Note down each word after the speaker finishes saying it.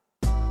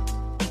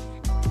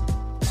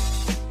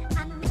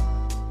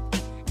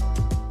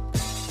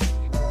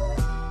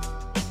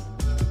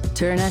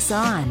Turn us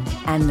on,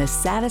 and the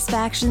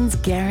satisfaction's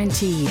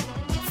guaranteed.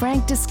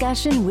 Frank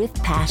discussion with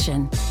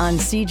passion on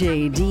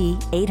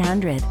CJAD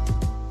 800.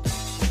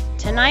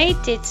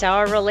 Tonight, it's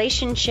our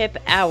relationship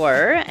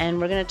hour,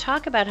 and we're going to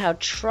talk about how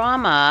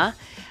trauma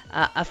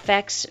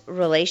affects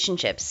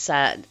relationships,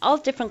 all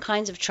different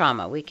kinds of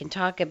trauma. We can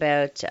talk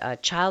about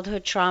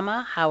childhood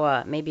trauma,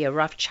 how maybe a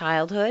rough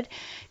childhood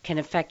can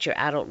affect your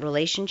adult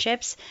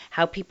relationships,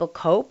 how people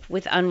cope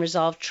with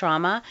unresolved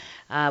trauma.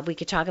 We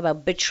could talk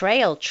about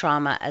betrayal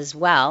trauma as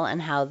well,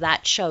 and how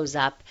that shows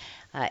up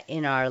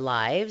in our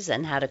lives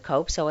and how to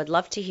cope. So I'd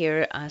love to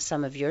hear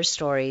some of your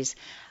stories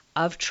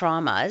of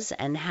traumas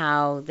and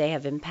how they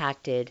have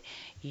impacted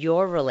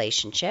your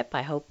relationship.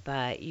 I hope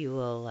you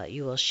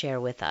will share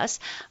with us.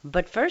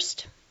 But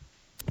first,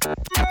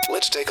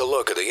 let's take a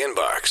look at the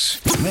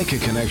inbox. Make a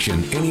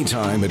connection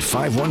anytime at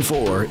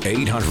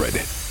 514-800.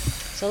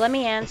 So let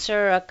me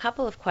answer a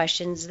couple of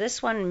questions.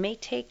 This one may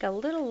take a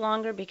little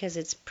longer because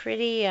it's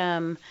pretty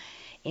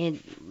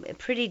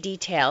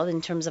detailed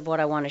in terms of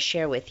what I want to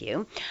share with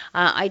you.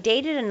 I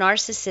dated a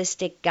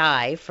narcissistic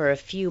guy for a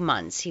few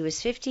months. He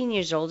was 15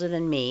 years older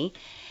than me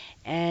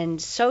and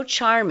so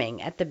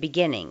charming at the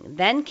beginning.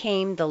 Then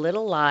came the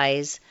little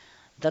lies,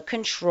 the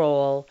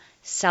control,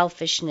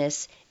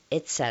 selfishness,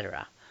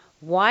 etc.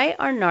 Why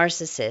are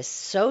narcissists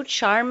so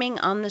charming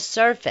on the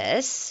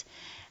surface?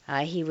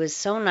 He was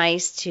so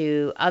nice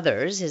to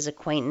others, his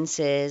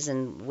acquaintances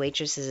and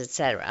waitresses,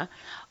 etc.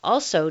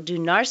 Also, do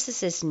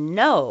narcissists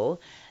know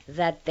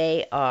that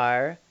they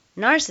are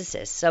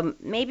narcissists? So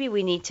maybe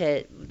we need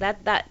to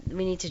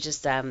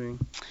just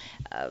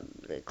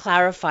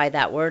clarify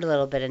that word a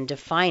little bit and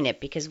define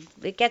it, because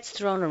it gets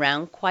thrown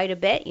around quite a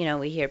bit. You know,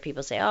 we hear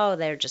people say, "Oh,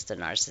 they're just a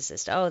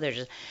narcissist." Oh, they're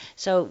just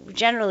so.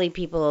 Generally,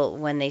 people,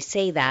 when they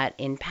say that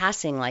in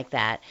passing like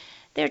that,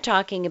 they're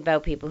talking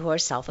about people who are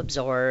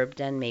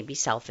self-absorbed and maybe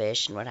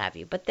selfish and what have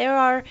you. But there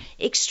are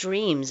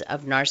extremes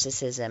of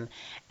narcissism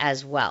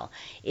as well.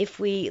 If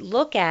we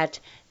look at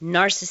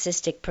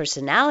narcissistic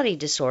personality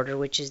disorder,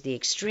 which is the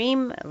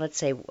extreme, let's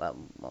say,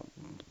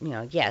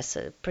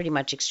 pretty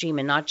much extreme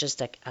and not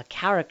just a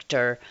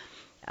character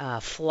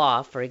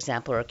flaw, for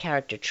example, or a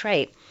character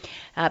trait,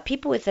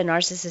 people with a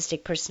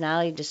narcissistic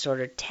personality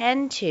disorder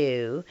tend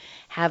to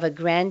have a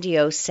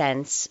grandiose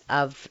sense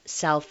of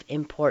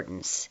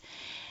self-importance.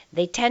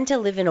 They tend to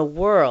live in a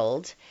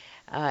world,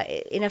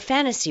 in a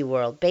fantasy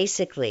world,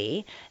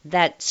 basically,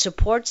 that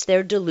supports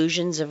their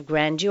delusions of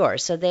grandeur.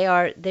 So they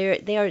are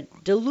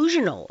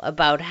delusional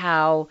about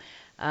how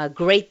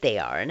great they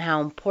are and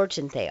how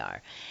important they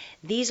are.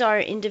 These are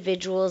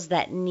individuals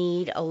that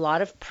need a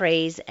lot of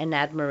praise and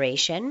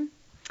admiration.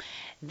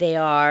 They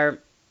are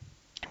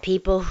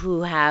people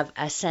who have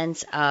a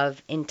sense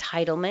of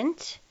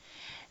entitlement.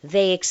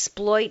 They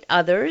exploit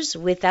others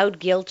without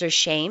guilt or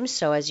shame.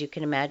 So as you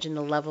can imagine,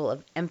 the level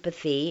of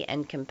empathy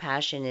and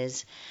compassion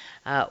is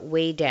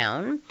way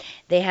down.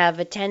 They have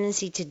a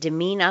tendency to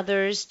demean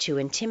others, to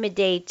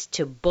intimidate,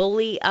 to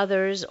bully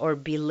others, or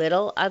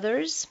belittle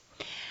others.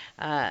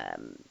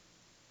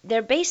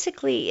 They're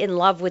basically in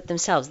love with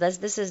themselves.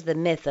 This is the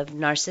myth of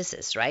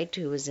Narcissus, right?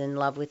 Who is in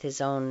love with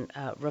his own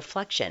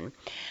reflection.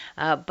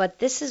 But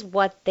this is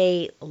what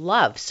they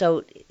love.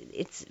 So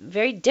it's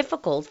very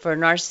difficult for a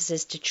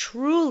narcissist to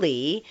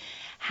truly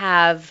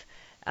have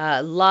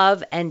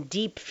love and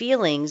deep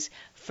feelings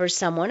for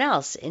someone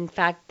else. In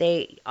fact,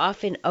 they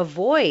often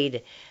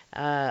avoid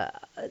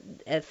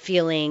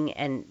feeling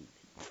and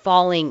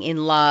falling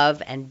in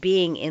love and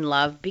being in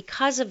love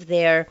because of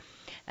their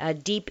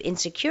deep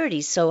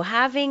insecurities. So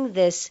having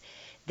this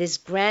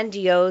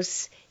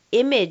grandiose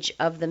image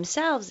of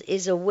themselves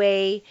is a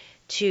way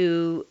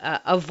to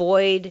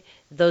avoid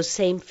those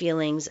same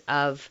feelings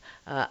of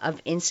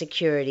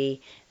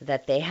insecurity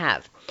that they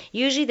have.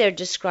 Usually they're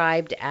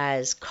described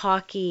as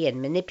cocky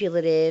and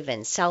manipulative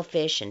and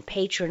selfish and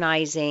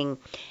patronizing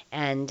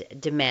and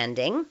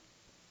demanding.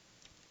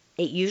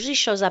 It usually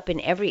shows up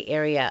in every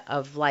area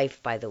of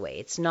life, by the way.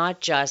 It's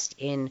not just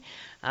in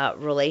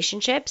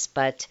relationships,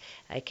 but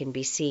it can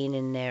be seen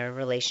in their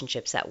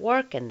relationships at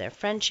work and their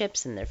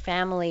friendships and their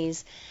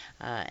families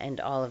and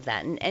all of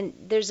that. And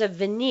there's a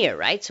veneer,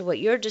 right? So what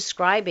you're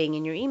describing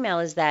in your email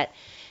is that,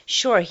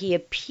 sure, he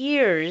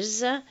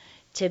appears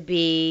to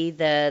be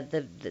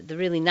the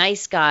really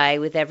nice guy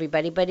with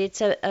everybody, but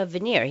it's a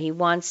veneer.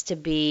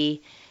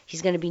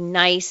 He's going to be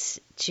nice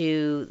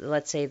to,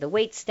 let's say, the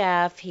wait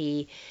staff.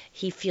 He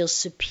feels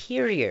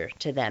superior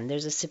to them.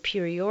 There's a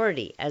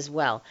superiority as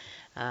well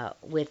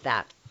with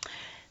that.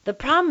 The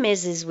problem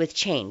is with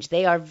change.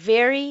 They are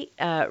very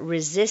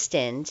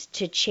resistant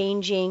to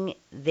changing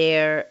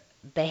their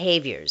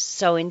behaviors.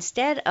 So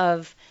instead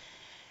of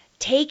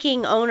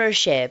taking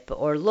ownership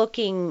or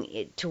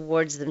looking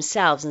towards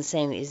themselves and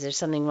saying, is there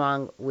something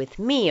wrong with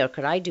me or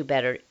could I do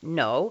better?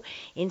 No.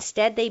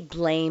 Instead, they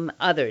blame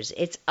others.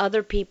 It's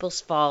other people's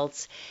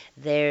faults.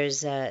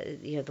 There's,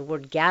 the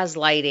word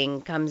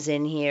gaslighting comes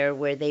in here,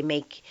 where they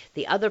make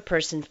the other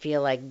person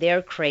feel like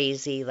they're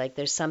crazy, like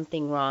there's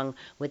something wrong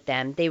with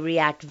them. They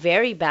react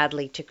very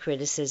badly to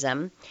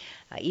criticism,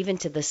 even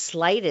to the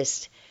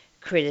slightest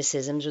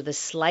criticisms or the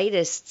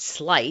slightest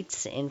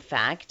slights, in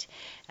fact.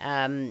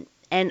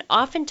 And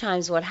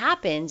oftentimes what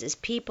happens is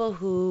people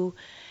who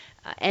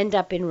end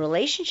up in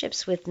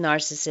relationships with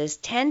narcissists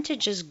tend to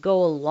just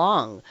go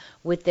along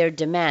with their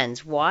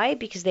demands. Why?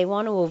 Because they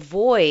want to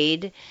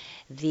avoid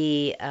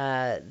the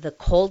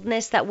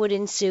coldness that would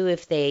ensue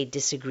if they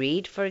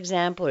disagreed, for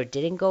example, or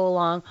didn't go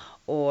along,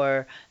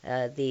 or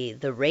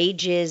the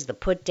rages, the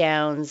put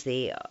downs,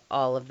 the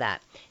all of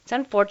that. It's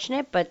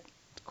unfortunate, but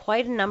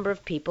quite a number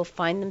of people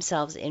find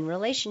themselves in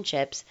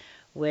relationships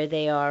where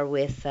they are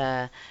with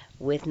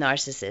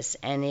narcissists,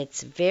 and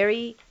it's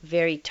very,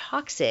 very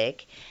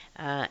toxic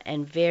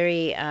and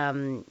very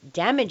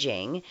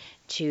damaging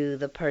to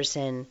the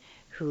person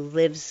who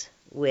lives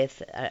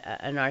with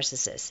a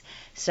narcissist.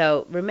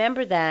 So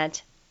remember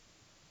that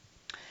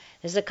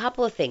there's a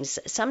couple of things.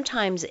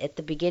 Sometimes at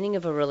the beginning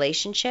of a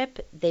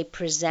relationship, they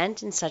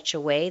present in such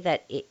a way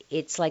that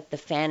it's like the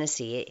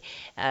fantasy.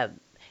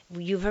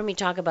 You've heard me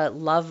talk about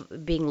love,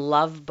 being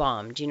love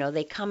bombed.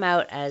 They come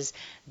out as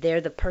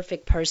they're the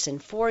perfect person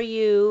for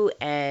you,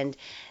 and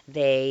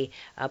they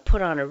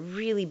put on a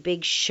really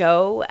big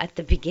show at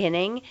the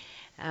beginning.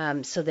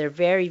 So they're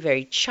very,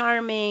 very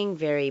charming,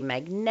 very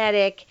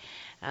magnetic,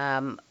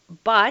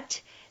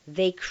 but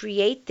they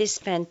create this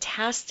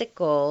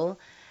fantastical,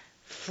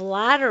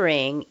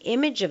 flattering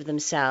image of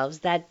themselves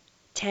that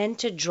tend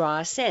to draw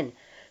us in.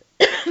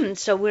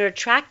 So we're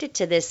attracted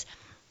to this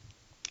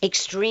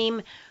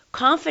extreme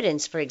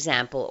confidence, for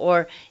example,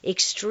 or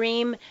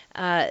extreme,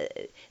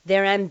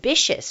 they're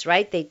ambitious,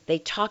 right? They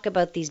talk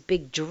about these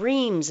big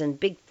dreams and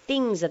big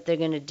things that they're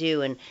going to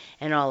do,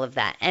 and all of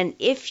that. And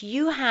if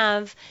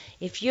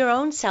your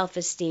own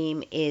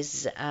self-esteem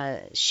is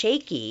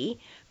shaky,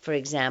 for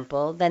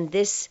example, then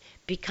this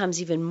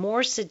becomes even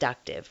more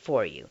seductive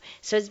for you.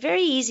 So it's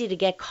very easy to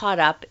get caught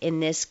up in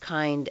this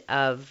kind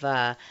of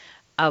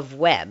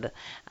web,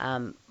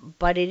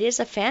 but it is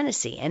a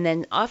fantasy. And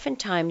then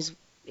oftentimes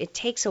it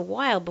takes a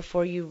while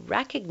before you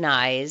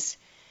recognize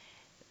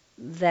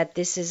that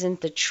this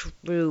isn't the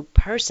true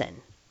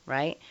person,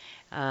 right?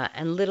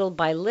 And little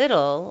by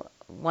little,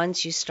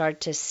 once you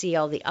start to see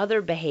all the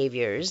other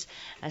behaviors,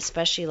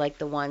 especially like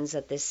the ones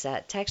that this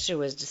texter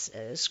was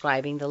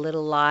describing, the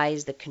little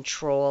lies, the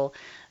control,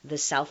 the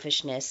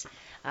selfishness,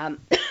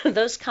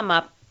 those come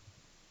up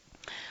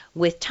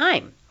with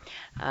time.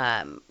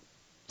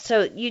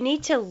 So you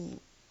need to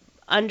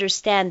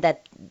understand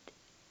that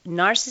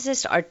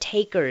narcissists are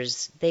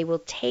takers. They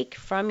will take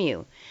from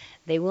you.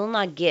 They will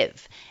not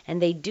give,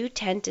 and they do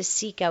tend to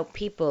seek out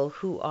people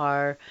who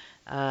are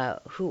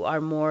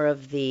more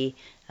of the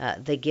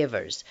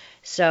givers.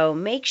 So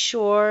make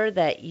sure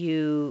that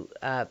you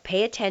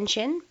pay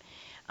attention.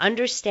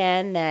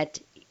 Understand that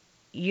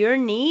your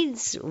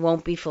needs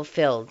won't be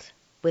fulfilled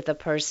with a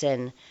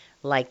person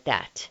like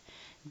that.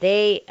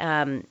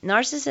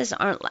 Narcissists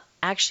aren't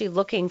actually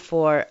looking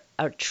for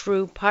a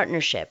true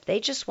partnership. They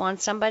just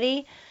want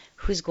somebody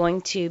who's going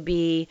to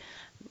be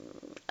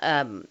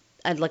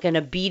like an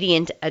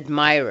obedient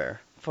admirer,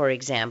 for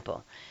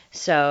example.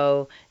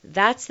 So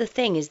that's the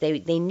thing, is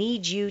they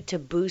need you to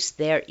boost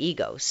their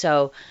ego.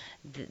 So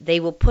they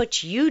will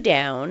put you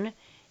down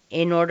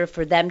in order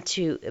for them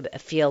to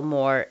feel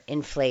more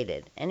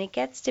inflated. And it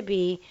gets to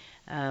be,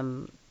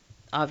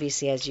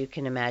 obviously, as you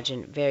can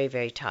imagine, very,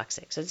 very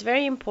toxic. So it's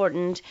very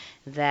important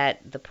that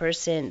the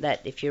person,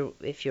 that if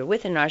you're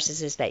with a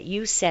narcissist, that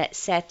you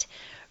set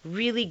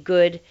really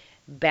good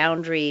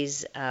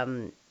boundaries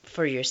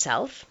for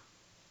yourself,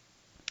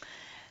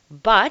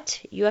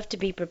 but you have to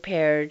be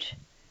prepared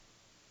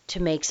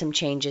to make some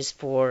changes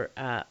for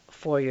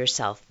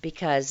yourself,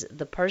 because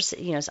the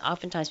person,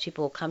 oftentimes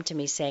people will come to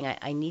me saying,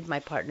 I need my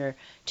partner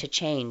to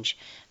change,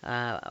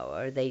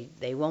 or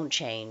they won't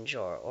change,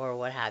 or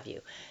what have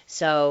you.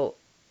 So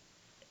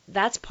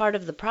that's part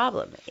of the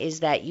problem, is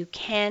that you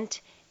can't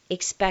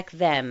expect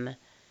them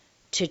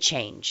to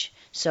change.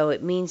 So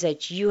it means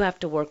that you have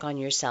to work on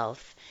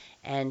yourself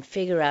and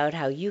figure out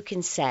how you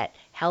can set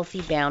healthy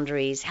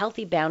boundaries.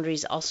 Healthy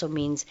boundaries also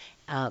means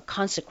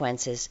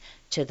consequences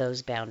to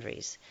those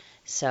boundaries.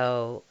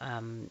 So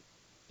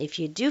if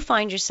you do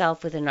find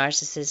yourself with a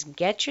narcissist,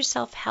 get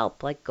yourself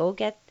help. Like,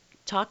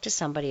 talk to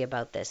somebody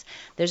about this.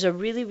 There's a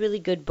really, really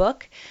good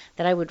book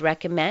that I would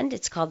recommend.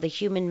 It's called The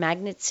Human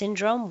Magnet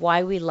Syndrome: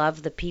 Why We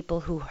Love the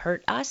People Who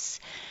Hurt Us.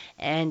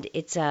 And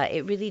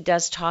it really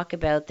does talk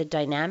about the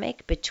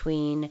dynamic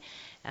between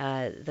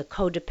the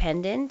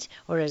codependent,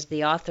 or as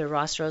the author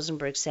Ross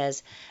Rosenberg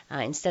says,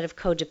 instead of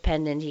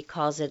codependent, he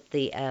calls it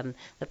the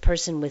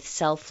person with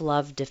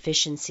self-love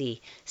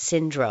deficiency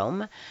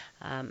syndrome,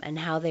 and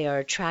how they are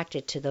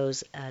attracted to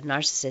those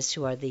narcissists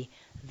who are the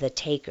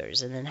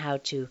takers, and then how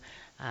to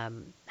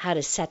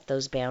set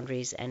those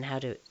boundaries, and how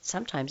to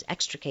sometimes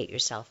extricate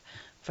yourself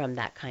from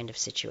that kind of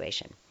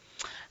situation.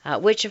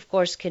 Which, of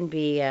course, can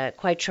be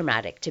quite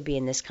traumatic to be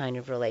in this kind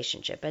of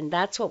relationship. And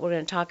that's what we're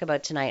going to talk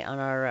about tonight on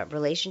our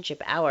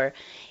relationship hour,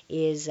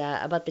 is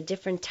about the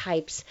different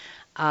types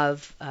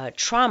of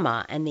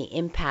trauma and the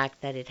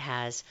impact that it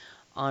has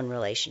on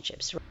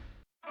relationships.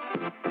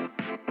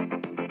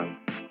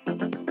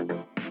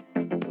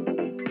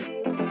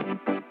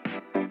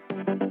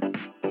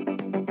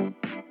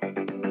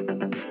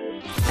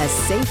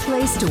 safe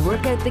place to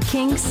work out the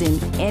kinks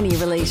in any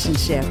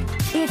relationship.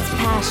 It's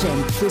Passion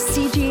with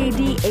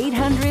CJAD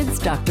 800's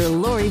Dr.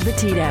 Laurie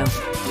Betito.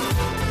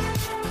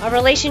 Our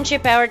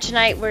relationship hour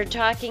tonight, we're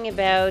talking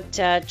about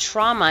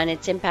trauma and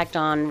its impact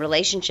on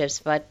relationships.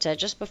 But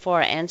just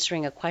before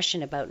answering a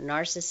question about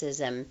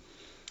narcissism,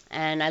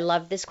 and I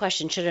love this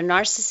question, should a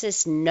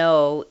narcissist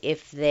know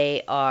if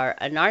they are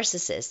a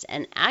narcissist?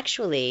 And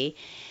actually,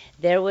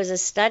 there was a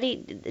study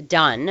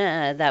done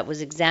that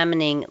was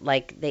examining,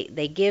 like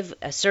they give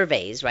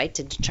surveys, right,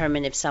 to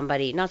determine if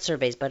somebody, not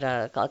surveys, but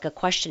like a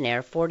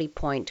questionnaire,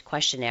 40-point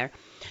questionnaire,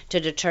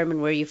 to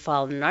determine where you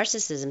fall in the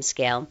narcissism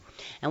scale.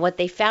 And what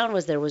they found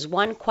was there was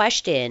one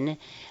question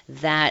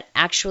that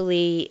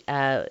actually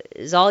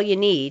is all you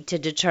need to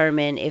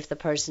determine if the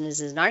person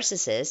is a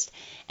narcissist.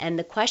 And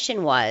the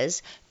question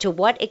was, to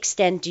what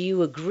extent do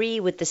you agree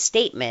with the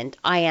statement,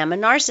 I am a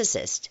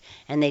narcissist?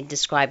 And they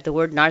described the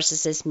word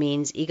narcissist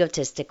means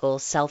egotistical,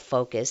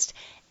 self-focused,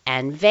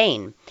 and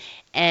vain.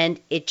 And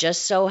it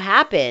just so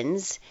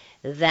happens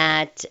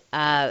that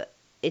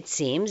it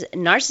seems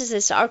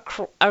narcissists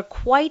are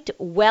quite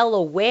well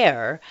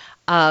aware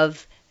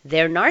of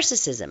their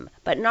narcissism.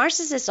 But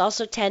narcissists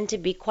also tend to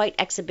be quite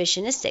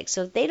exhibitionistic,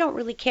 so they don't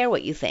really care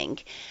what you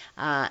think.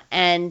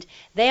 And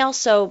they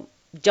also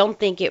don't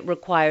think it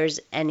requires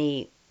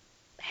any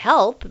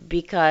help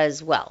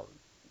because, well,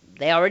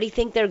 they already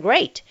think they're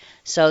great.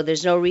 So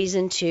there's no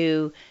reason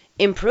to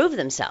improve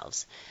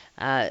themselves.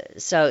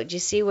 So do you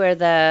see where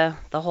the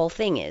whole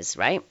thing is,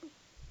 right?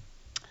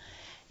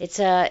 It's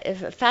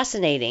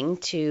fascinating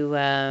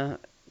to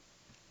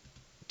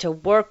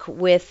work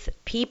with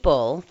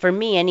people. For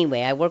me,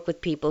 anyway, I work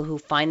with people who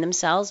find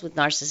themselves with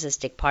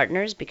narcissistic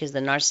partners because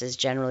the narcissists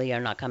generally are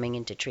not coming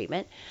into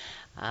treatment.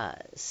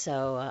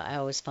 So I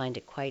always find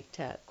it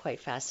quite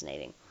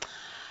fascinating.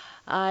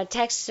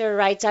 Texter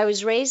writes, I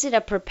was raised in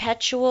a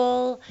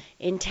perpetual,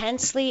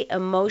 intensely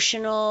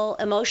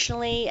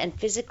emotionally and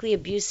physically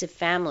abusive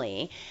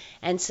family,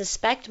 and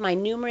suspect my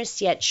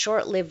numerous yet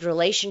short-lived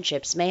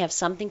relationships may have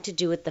something to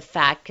do with the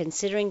fact,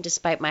 considering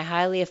despite my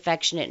highly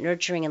affectionate,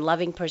 nurturing, and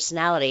loving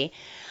personality,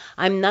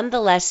 I'm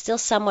nonetheless still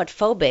somewhat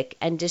phobic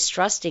and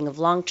distrusting of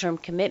long-term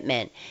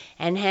commitment,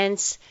 and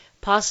hence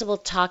possible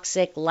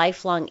toxic,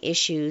 lifelong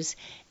issues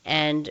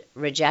and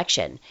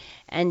rejection.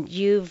 And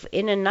you've,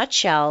 in a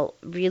nutshell,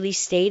 really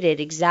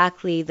stated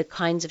exactly the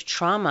kinds of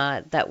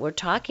trauma that we're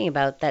talking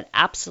about that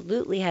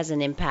absolutely has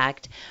an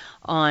impact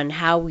on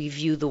how we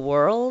view the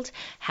world,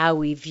 how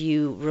we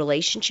view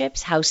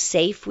relationships, how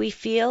safe we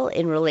feel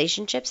in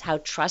relationships, how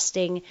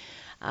trusting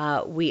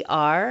we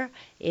are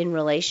in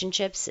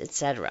relationships,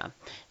 etc.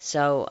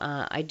 So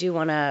I do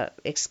want to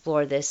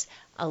explore this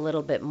a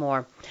little bit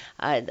more.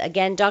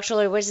 Again, Dr.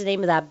 Laurie, what's the name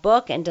of that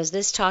book? And does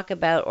this talk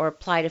about or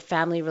apply to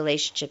family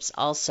relationships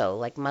also,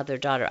 like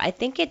mother-daughter? I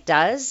think it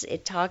does.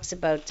 It talks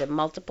about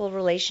multiple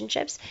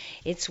relationships.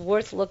 It's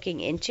worth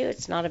looking into.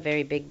 It's not a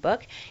very big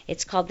book.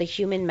 It's called The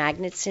Human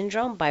Magnet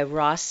Syndrome by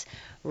Ross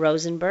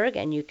Rosenberg,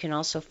 and you can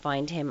also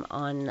find him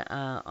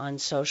on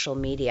social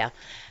media.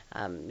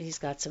 He's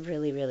got some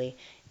really, really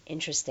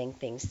interesting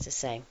things to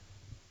say.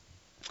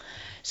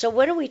 So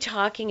what are we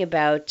talking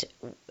about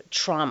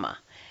trauma?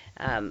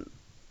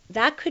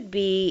 That could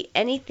be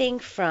anything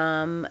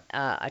from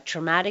a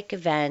traumatic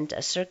event,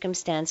 a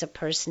circumstance a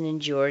person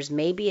endures.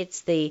 Maybe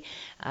it's the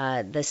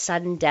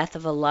sudden death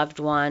of a loved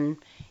one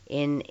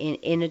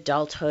in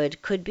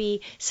adulthood. Could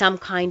be some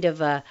kind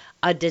of a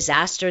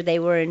disaster they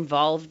were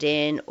involved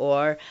in,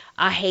 or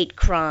a hate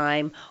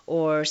crime,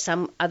 or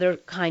some other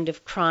kind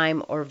of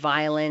crime or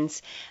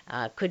violence.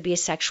 Could be a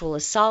sexual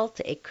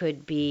assault. It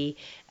could be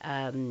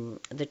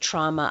the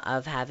trauma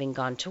of having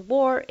gone to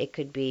war. It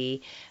could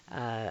be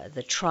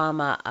the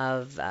trauma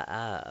of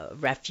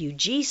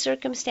refugee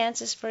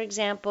circumstances, for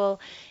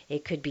example.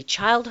 It could be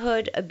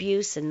childhood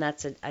abuse, and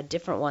that's a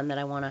different one that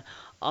I want to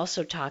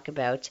also talk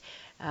about.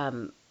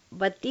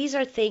 But these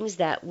are things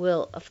that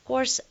will, of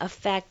course,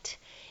 affect,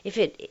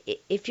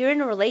 if you're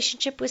in a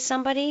relationship with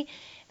somebody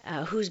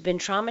who's been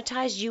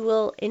traumatized, you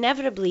will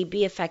inevitably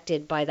be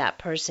affected by that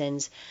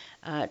person's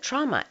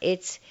trauma.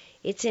 It's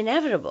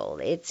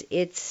inevitable.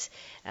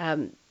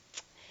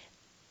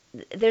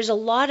 There's a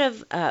lot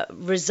of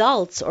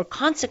results or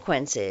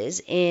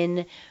consequences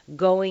in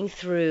going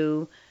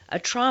through a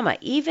trauma.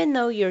 Even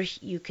though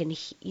you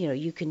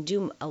can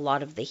do a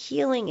lot of the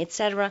healing,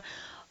 etc.,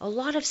 a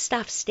lot of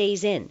stuff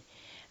stays in.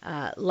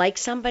 Like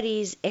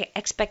somebody's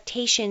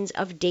expectations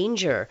of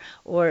danger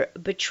or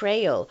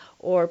betrayal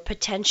or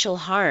potential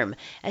harm,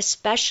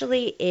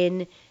 especially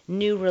in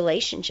new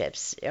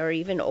relationships or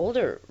even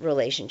older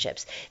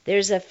relationships.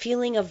 There's a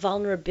feeling of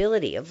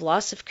vulnerability, of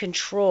loss of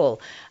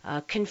control,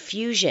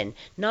 confusion,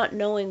 not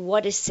knowing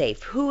what is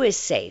safe, who is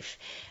safe.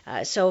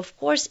 So, of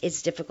course,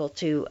 it's difficult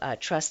to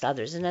trust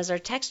others. And as our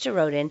texter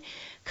wrote in,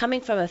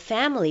 coming from a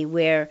family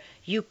where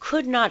you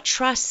could not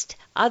trust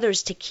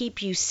others to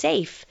keep you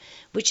safe,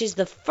 which is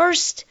the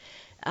first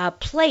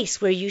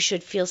place where you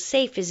should feel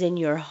safe is in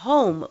your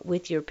home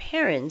with your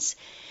parents,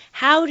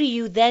 how do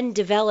you then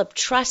develop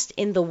trust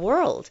in the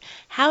world?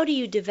 How do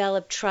you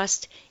develop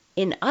trust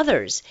in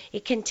others.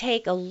 It can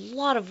take a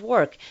lot of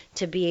work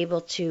to be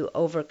able to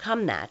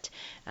overcome that.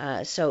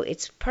 So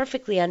it's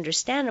perfectly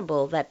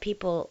understandable that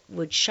people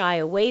would shy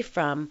away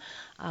from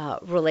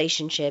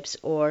relationships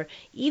or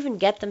even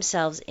get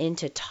themselves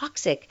into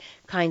toxic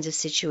kinds of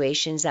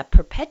situations that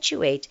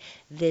perpetuate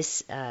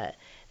this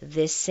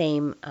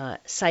same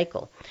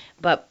cycle.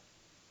 But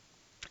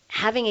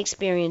having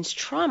experienced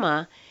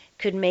trauma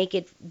could make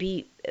it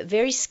be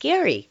very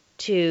scary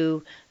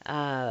to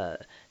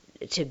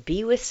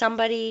be with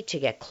somebody, to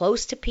get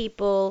close to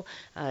people,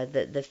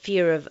 the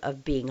fear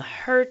of being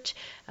hurt.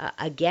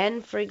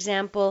 Again, for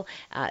example,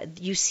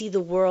 you see the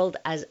world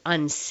as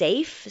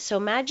unsafe. So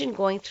imagine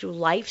going through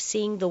life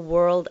seeing the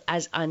world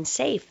as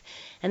unsafe.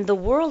 And the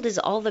world is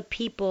all the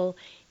people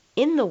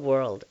in the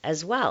world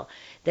as well.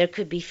 There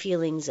could be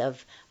feelings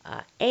of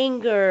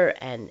anger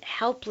and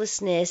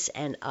helplessness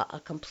and a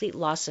complete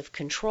loss of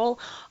control.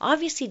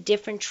 Obviously,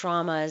 different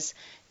traumas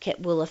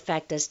will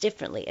affect us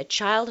differently. A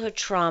childhood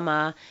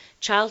trauma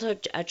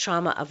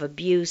of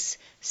abuse,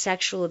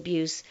 sexual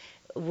abuse,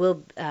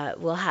 will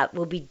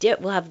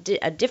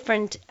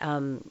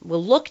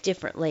look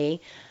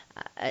differently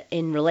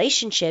in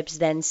relationships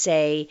than,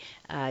 say,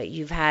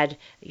 you've had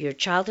your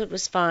childhood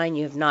was fine,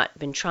 you have not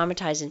been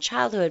traumatized in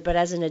childhood, but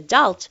as an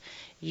adult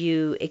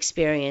you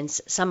experience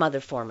some other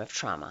form of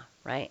trauma,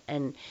 right?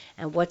 And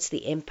what's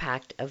the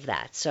impact of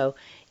that? So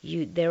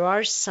there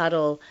are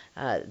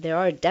there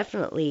are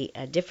definitely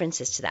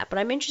differences to that. But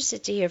I'm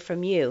interested to hear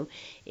from you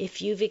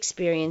if you've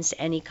experienced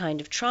any kind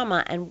of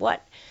trauma, and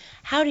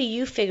how do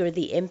you figure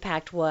the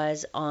impact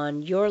was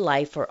on your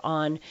life or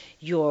on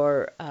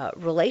your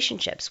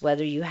relationships,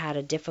 whether you had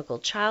a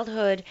difficult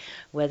childhood,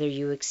 whether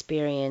you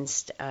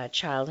experienced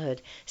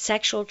childhood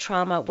sexual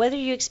trauma, whether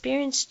you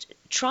experienced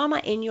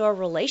trauma in your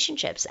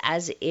relationships,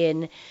 as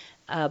in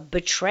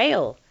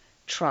betrayal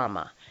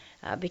trauma,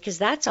 because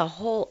that's a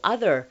whole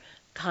other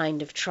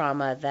kind of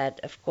trauma that,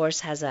 of course,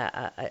 has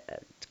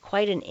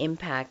quite an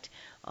impact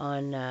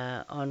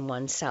on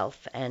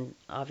oneself and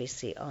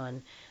obviously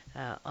on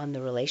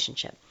the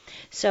relationship.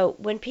 So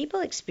when people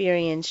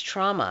experience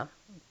trauma,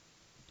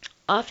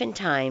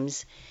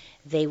 oftentimes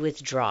they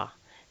withdraw.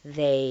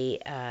 They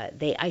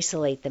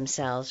isolate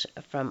themselves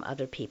from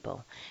other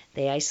people.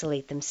 They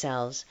isolate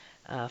themselves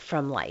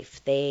from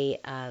life. They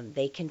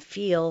can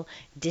feel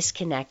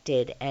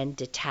disconnected and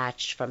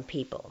detached from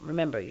people.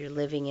 Remember, you're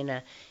living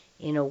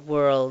in a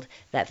world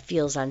that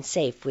feels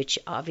unsafe, which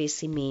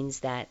obviously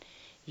means that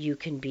you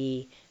can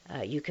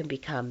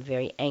become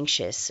very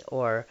anxious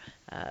or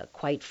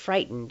quite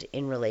frightened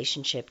in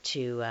relationship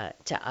to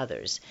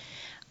others.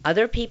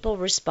 Other people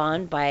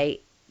respond by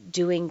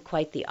doing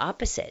quite the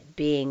opposite.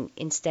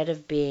 Instead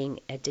of being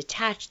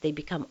detached, they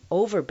become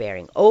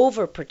overbearing,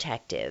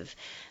 overprotective,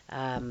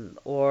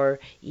 or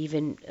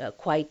even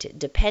quite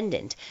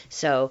dependent.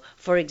 So,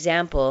 for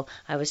example,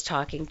 I was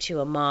talking to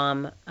a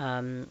mom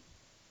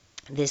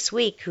this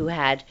week who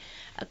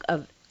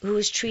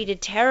was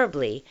treated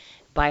terribly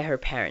by her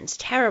parents,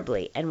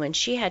 terribly. And when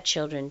she had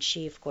children,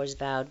 she of course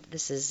vowed,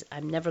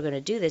 I'm never going to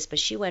do this, but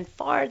she went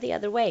far the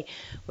other way,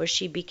 where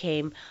she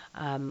became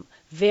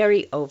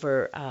very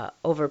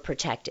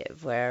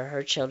overprotective, where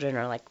her children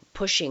are like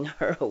pushing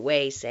her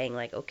away, saying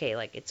like, okay,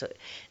 like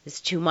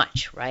it's too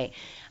much, right?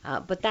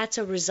 But that's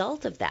a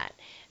result of that,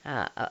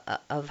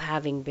 of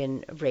having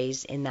been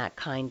raised in that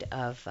kind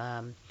of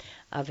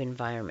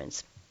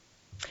environments.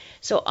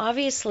 So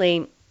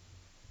obviously,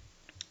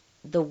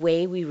 the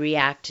way we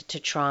react to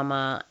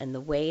trauma and the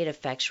way it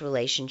affects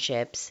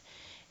relationships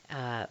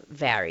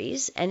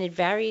varies, and it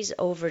varies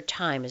over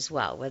time as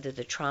well, whether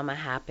the trauma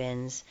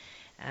happens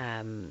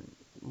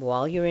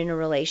while you're in a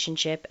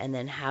relationship and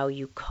then how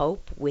you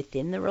cope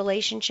within the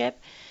relationship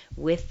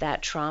with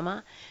that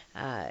trauma.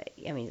 I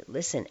mean,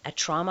 listen, a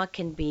trauma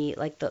can be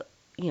like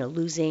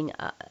losing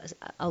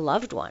a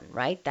loved one,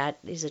 right? That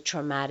is a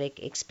traumatic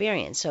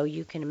experience. So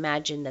you can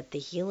imagine that the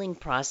healing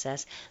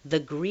process, the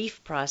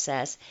grief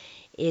process,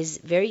 is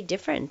very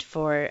different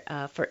for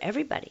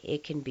everybody.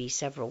 It can be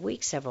several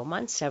weeks, several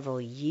months, several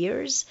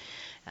years.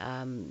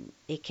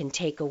 It can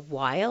take a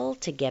while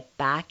to get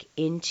back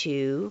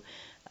into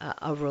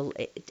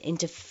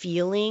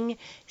feeling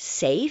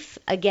safe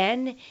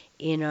again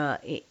in a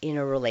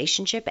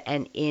relationship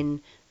and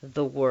in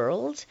the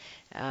world.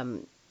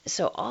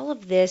 So all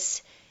of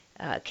this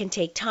can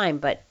take time.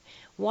 But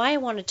why I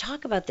want to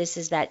talk about this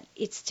is that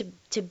it's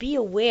to be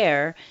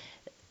aware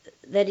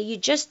that you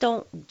just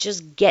don't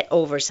just get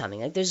over something.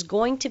 Like, there's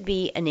going to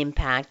be an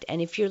impact,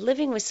 and if you're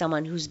living with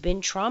someone who's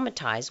been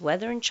traumatized,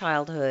 whether in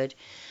childhood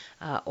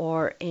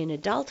or in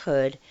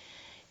adulthood,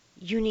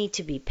 you need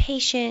to be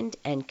patient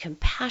and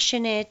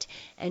compassionate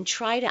and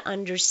try to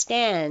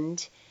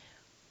understand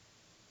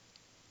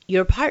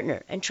your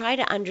partner and try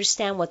to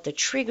understand what the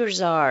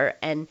triggers are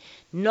and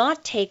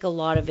not take a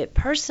lot of it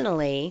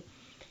personally,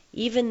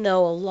 even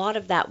though a lot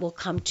of that will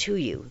come to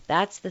you.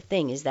 That's the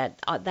thing, is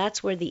that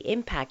that's where the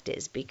impact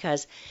is,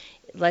 because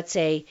let's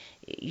say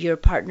your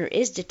partner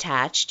is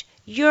detached,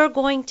 you're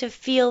going to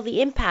feel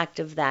the impact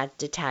of that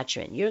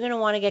detachment. You're going to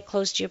want to get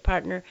close to your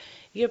partner.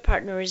 your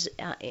partner is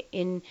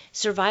in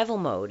survival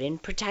mode, in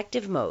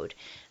protective mode.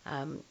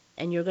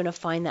 And you're going to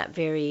find that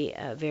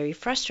very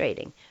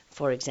frustrating,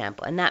 for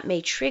example. And that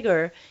may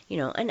trigger,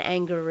 an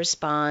anger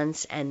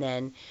response, and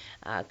then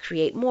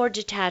create more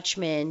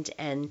detachment,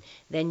 and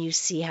then you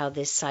see how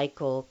this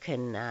cycle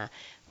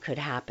could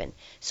happen.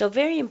 So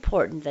very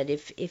important that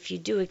if you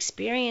do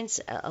experience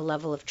a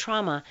level of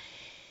trauma,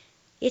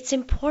 it's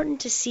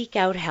important to seek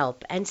out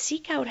help, and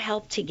seek out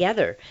help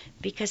together,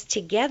 because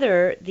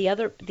together the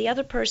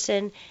other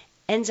person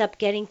ends up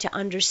getting to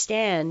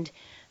understand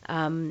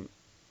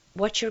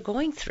what you're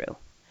going through,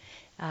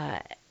 uh,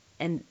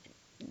 and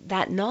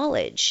that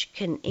knowledge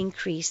can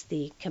increase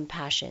the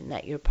compassion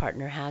that your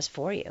partner has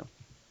for you.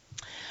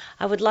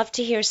 I would love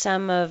to hear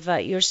some of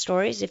your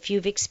stories. If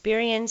you've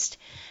experienced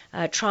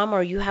trauma,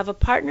 or you have a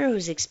partner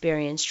who's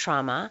experienced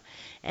trauma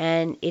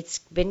and it's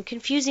been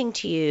confusing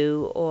to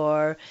you,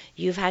 or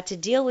you've had to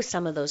deal with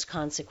some of those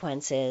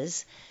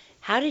consequences,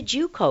 how did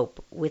you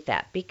cope with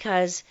that?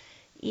 Because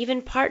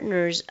even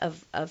partners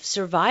of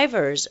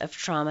survivors of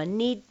trauma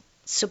need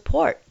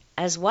support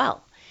as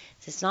well.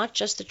 It's not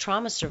just the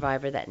trauma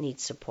survivor that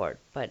needs support,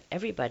 but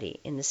everybody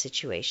in the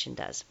situation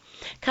does.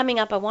 Coming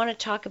up, I want to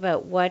talk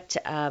about what,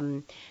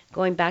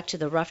 going back to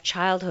the rough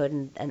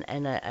childhood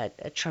and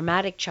a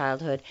traumatic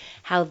childhood,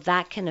 how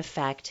that can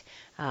affect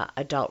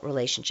adult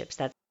relationships.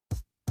 That's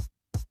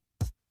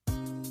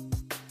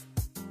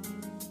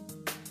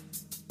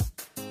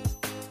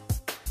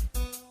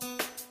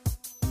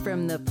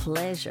From the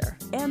pleasure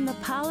and the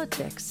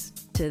politics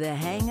to the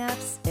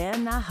hang-ups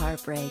and the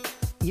heartbreak,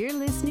 you're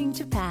listening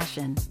to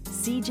Passion,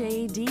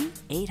 CJAD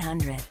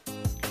 800.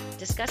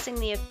 discussing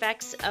the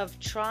effects of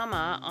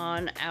trauma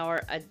on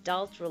our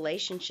adult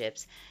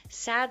relationships.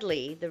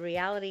 Sadly, the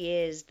reality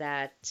is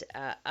that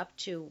up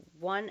to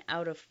 1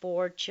 out of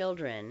 4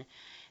 children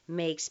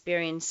may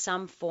experience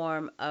some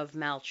form of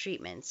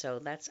maltreatment. So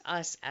that's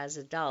us as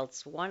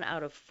adults. 1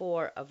 out of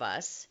 4 of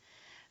us,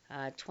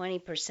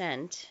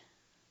 20%,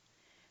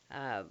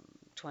 uh,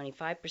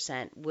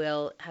 25%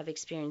 will have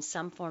experienced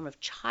some form of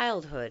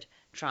childhood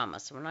trauma.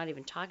 So we're not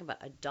even talking about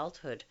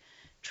adulthood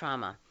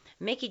trauma.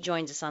 Mickey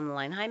joins us on the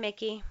line. Hi,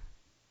 Mickey.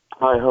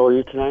 Hi, how are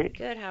you tonight?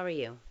 Good. How are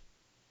you?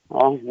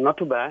 Oh, not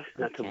too bad,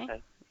 not too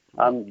Okay.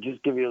 bad.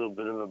 Just give you a little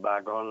bit of a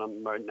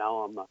background. Right now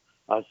I'm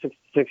a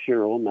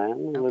 66-year-old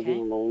man living Okay.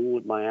 alone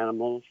with my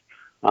animals.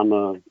 I'm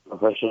a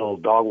professional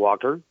dog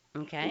walker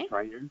Okay. and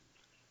trainer,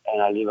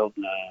 and I live out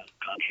in the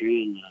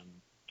country.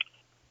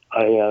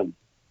 And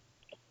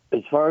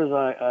as far as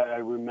I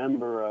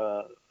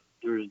remember,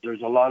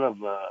 there's a lot of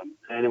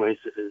anyways.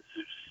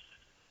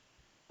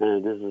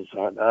 This is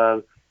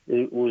hard.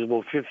 It was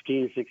about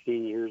 15,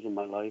 16 years of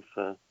my life.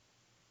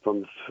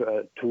 From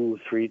 2,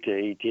 3 to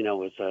 18, I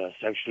was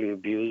sexually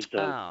abused,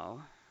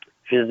 Oh.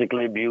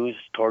 physically abused,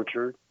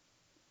 tortured.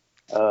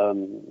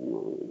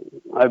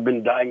 I've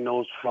been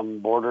diagnosed from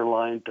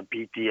borderline to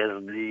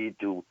PTSD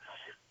to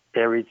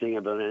everything.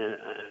 I've been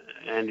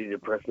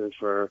antidepressants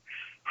for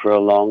a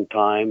long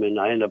time, and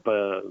I end up,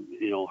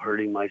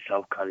 hurting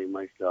myself, cutting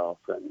myself,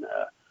 and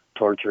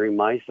torturing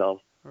myself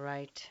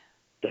Right.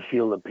 to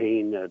feel the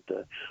pain.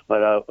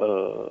 But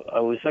I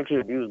was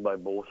sexually abused by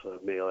both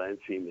male and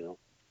female.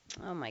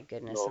 Oh my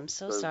goodness. So I'm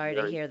so they're sorry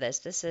to very. hear this.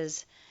 This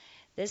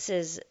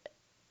is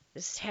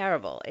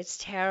terrible. It's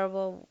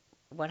terrible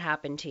what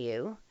happened to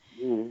you.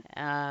 Mhm.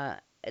 Uh,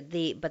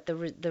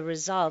 the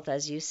result,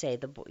 as you say,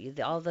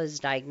 all those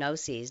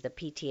diagnoses, the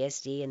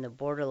PTSD and the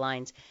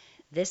borderlines,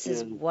 this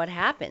is Yeah. what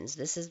happens.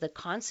 This is the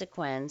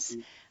consequence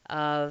Mhm.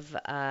 of,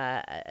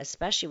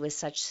 especially with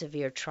such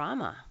severe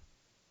trauma.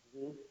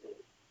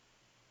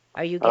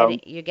 Are you Um,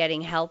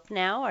 getting help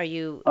now? uh,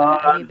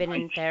 Have you been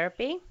in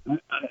therapy?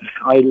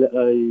 I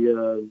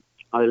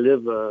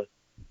live.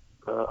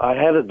 I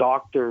had a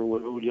doctor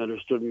who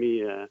understood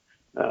me.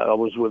 I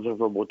was with her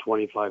for about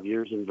 25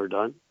 years in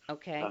Verdun,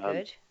 Okay, um,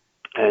 good.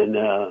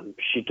 and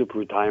she took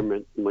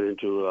retirement, went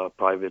into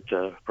private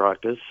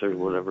practice or Mhm.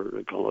 whatever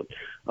they call it.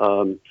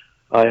 Um,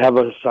 I have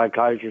a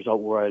psychiatrist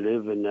out where I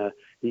live, and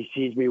he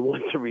sees me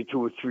once every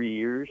 2 or 3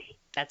 years.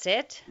 That's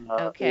it?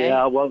 Yeah, Okay.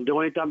 well, the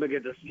only time I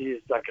get to see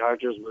a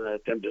psychiatrist when I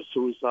attempted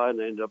suicide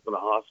and I ended up in the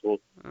hospital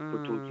for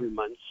two, Mm. 3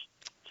 months.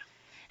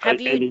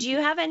 Do you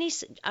have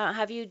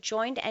have you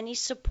joined any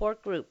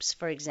support groups,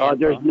 for There's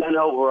example? none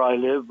out where I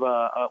live.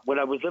 When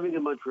I was living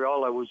in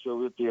Montreal, I was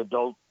with the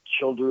adult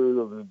children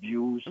of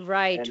abuse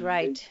Right, and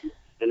right.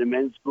 an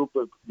immense group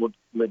with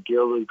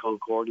McGill and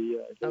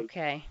Concordia, I think.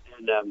 Okay.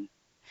 And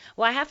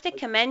Well, I have to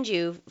commend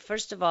you,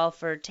 first of all,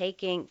 for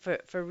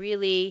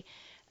really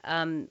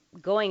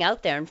going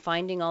out there and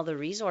finding all the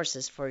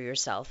resources for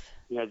yourself.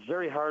 yeah, it's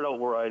very hard out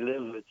where I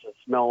live. It's a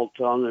small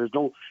town. There's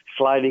no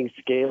sliding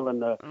scale.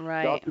 And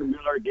Right. Dr.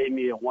 Miller gave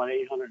me a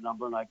 1-800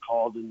 number, and I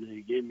called, and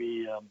he gave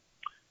me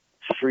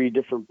 3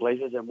 different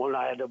places. And one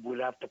would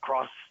have to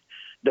cross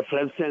the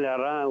Fleuve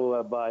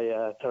Saint-Laurent by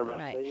Right.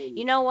 Traversée.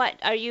 You know what?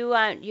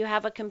 You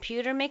have a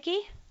computer, Mickey?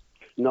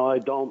 No, I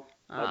don't.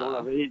 I don't Oh,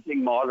 have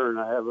anything modern.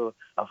 I have a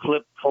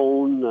flip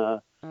phone.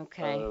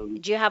 okay. Um,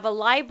 Do you have a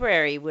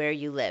library where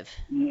you live?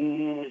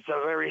 it's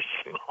a very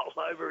small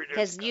library.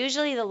 There's Because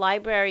usually the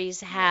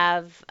libraries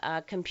have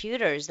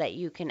computers that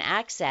you can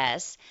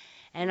access,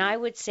 and I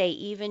would say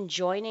even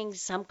joining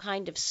some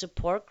kind of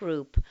support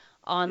group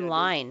yeah,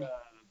 online.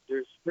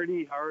 there's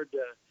pretty hard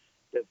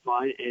to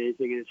find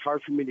anything, and it's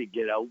hard for me to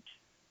get out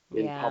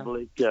in Yeah.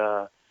 public.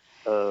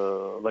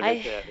 Like I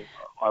I said,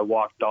 I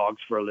walk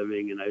dogs for a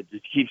living, and it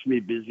just keeps me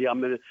busy.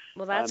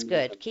 Well, that's I'm,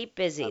 good. Keep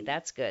busy. I'm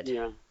That's good.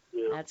 yeah,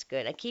 yeah. That's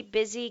good. And keep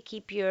busy,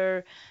 keep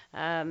your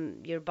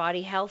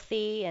body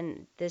healthy,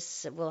 and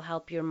this will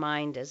help your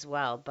mind as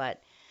well.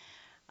 But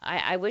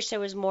I wish there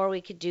was more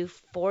we could do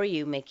for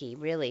you, Mickey,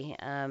 really.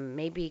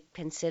 Maybe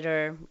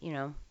consider,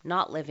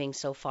 not living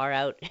so far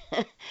out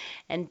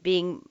and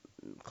being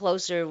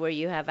closer where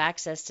you have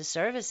access to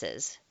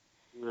services.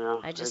 Yeah,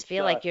 I just it's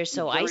feel like you're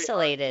so it's very hard to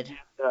isolated.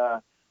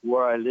 get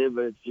where I live.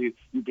 It's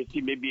you can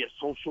see maybe a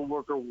social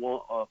worker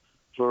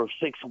for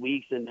 6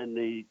 weeks, and then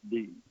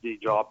they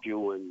drop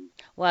you. And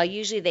Well,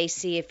 usually they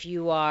see if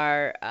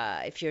you're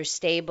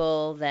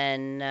stable,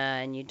 then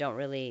and you don't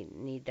really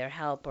need their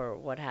help or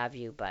what have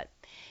you. But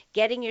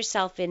getting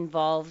yourself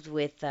involved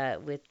with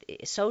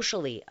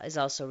socially is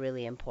also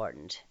really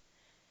important.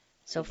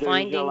 So there's a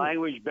finding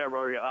language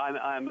barrier.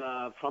 I'm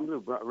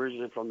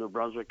originally from New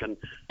Brunswick, and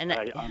and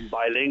I'm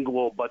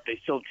bilingual, but they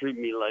still treat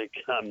me like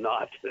I'm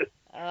not.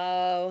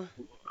 oh,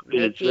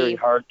 It's very Mickey,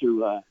 hard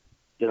to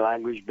the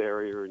language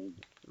barrier, and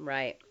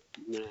right.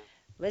 yeah,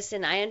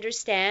 Listen, I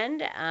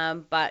understand,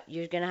 but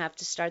you're going to have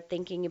to start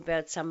thinking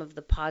about some of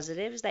the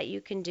positives that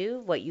you can do,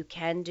 what you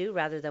can do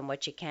rather than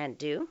what you can't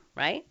do,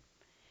 right?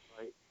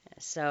 right,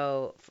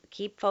 So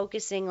keep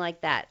focusing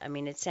like that. I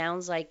mean, it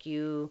sounds like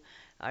you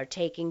are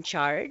taking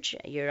charge.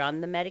 You're on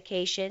the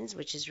medications,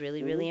 which is really,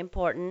 hmm really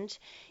important.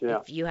 yeah,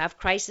 If you have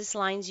crisis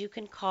lines you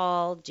can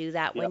call, do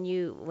that yeah, when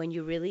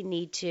you really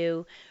need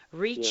to.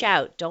 Reach yeah.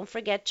 out. Don't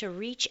forget to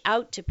reach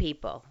out to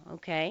people,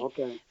 okay?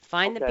 Okay,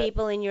 Find the okay.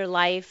 people in your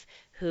life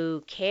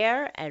who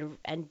care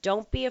and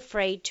don't be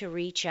afraid to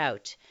reach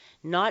out.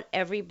 Not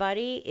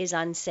everybody is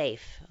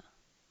unsafe.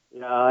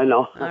 Yeah, I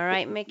know. All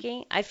right,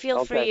 Mickey? I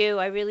feel for Okay, you.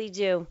 I really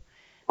do.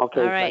 All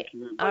okay. Thank right. you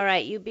very All much.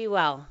 right. You be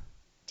well.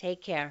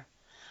 Take care.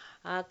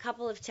 A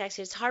couple of texts.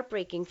 It's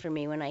heartbreaking for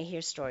me when I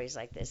hear stories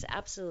like this.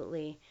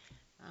 Absolutely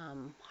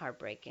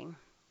heartbreaking.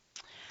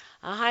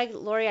 Hi,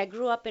 Laurie. I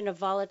grew up in a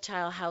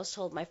volatile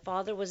household. My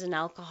father was an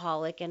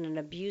alcoholic and an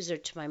abuser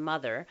to my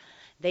mother.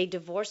 They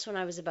divorced when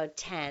I was about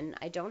 10.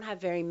 I don't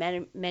have very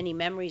many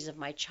memories of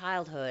my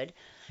childhood.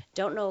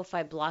 Don't know if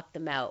I blocked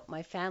them out.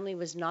 My family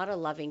was not a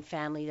loving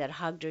family that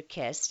hugged or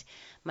kissed.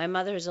 My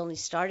mother has only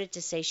started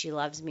to say she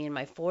loves me in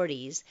my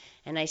 40s,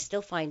 and I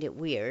still find it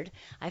weird.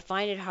 I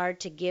find it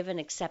hard to give and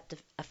accept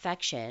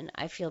affection.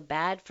 I feel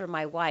bad for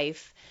my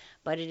wife,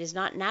 but it is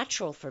not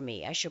natural for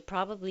me. I should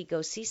probably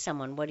go see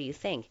someone. What do you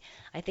think?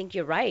 I think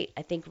you're right.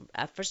 I think,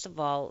 first of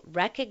all,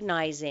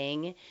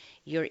 recognizing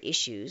your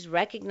issues,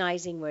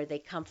 recognizing where they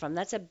come from,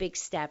 that's a big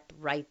step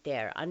right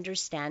there.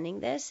 Understanding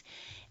this.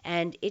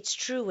 And it's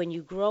true when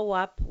you grow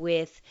up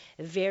with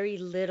very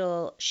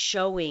little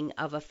showing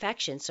of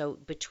affection, so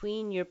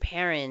between your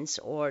parents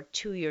or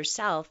to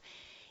yourself,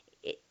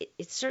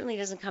 it certainly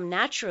doesn't come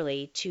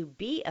naturally to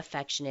be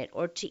affectionate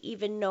or to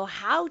even know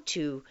how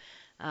to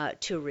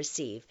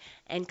receive.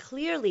 And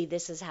clearly,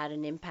 this has had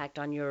an impact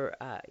on your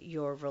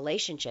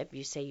relationship.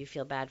 You say you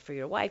feel bad for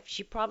your wife.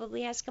 She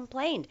probably has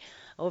complained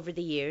over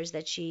the years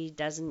that she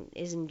doesn't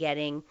isn't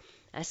getting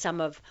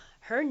some of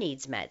her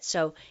needs met.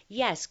 So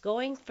yes,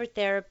 going for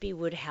therapy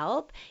would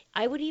help.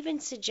 I would even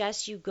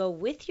suggest you go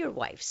with your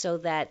wife so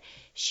that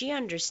she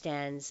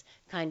understands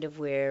kind of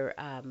where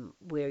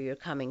you're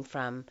coming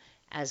from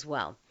as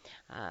well.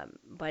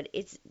 But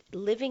it's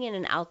living in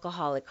an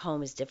alcoholic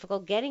home is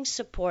difficult. Getting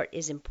support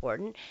is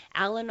important.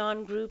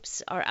 Al-Anon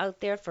groups are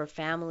out there for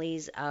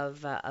families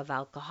of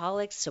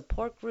alcoholics,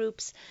 support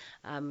groups,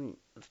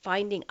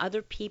 finding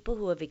other people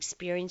who have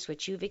experienced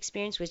what you've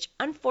experienced, which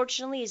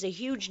unfortunately is a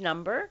huge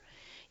number.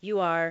 You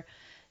are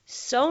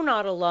so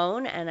not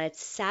alone, and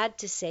it's sad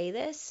to say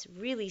this,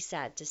 really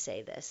sad to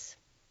say this.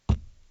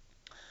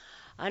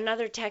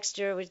 Another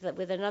texter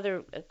with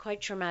another quite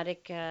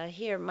traumatic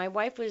here. My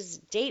wife was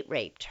date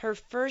raped, her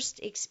first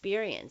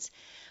experience.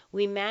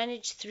 We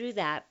managed through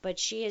that, but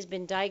she has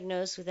been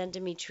diagnosed with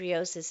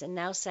endometriosis, and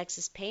now sex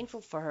is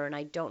painful for her, and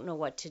I don't know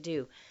what to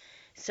do.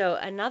 So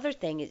another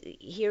thing is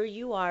here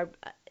you are,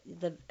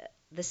 the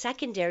the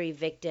secondary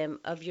victim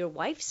of your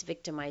wife's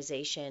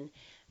victimization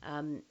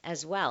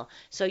as well.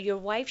 So your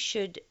wife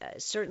should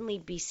certainly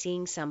be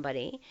seeing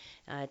somebody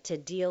to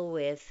deal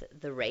with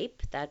the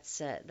rape.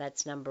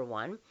 That's number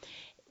one.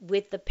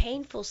 With the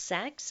painful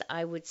sex,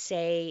 I would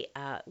say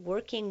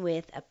working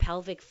with a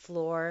pelvic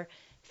floor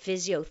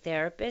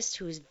physiotherapist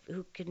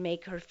who could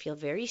make her feel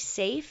very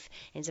safe.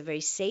 And it's a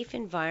very safe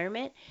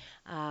environment.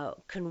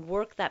 Can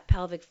work that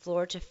pelvic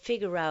floor to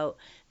figure out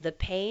the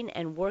pain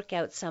and work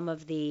out some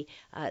of the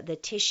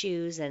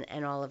tissues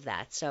and all of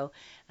that. So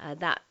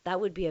that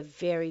would be a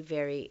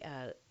very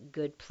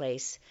good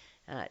place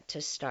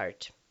to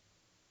start.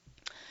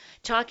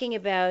 Talking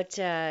about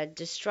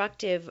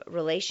destructive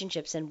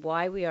relationships and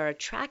why we are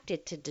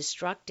attracted to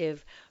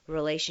destructive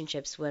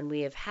relationships when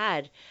we have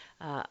had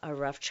a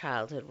rough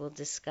childhood. We'll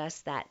discuss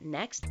that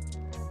next.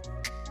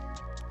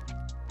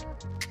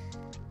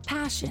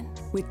 Passion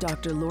with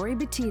Dr. Laurie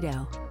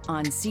Betito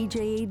on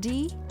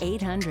CJAD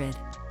 800.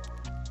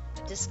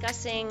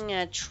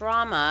 Discussing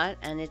trauma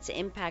and its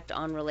impact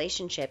on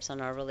relationships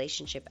on our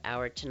relationship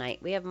hour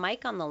tonight. We have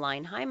Mike on the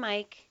line. Hi,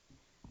 Mike.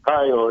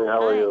 Hi, Laurie.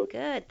 How are Hi, you?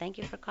 good. Thank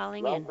you for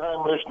calling Long in.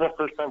 time listener,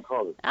 first time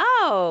caller.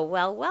 Oh,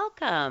 well,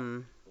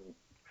 welcome.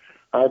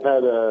 I've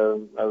had a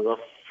rough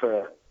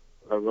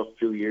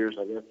few years,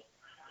 I guess.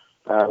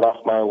 I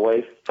lost my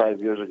wife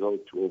 5 years ago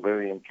to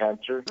ovarian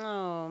cancer.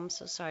 Oh, I'm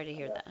so sorry to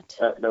hear that.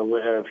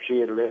 If she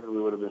had lived,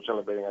 we would have been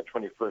celebrating our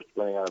 21st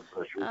wedding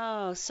anniversary.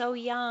 Oh, so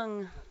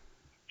young.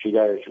 She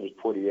died. She was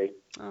 48.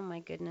 Oh, my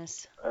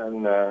goodness.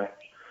 And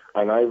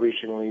I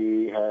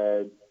recently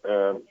had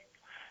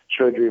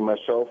surgery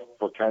myself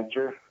for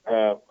cancer.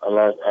 I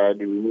had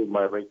to remove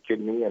my right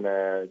kidney and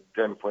a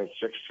 10.6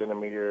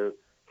 centimeter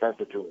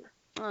cancer tumor.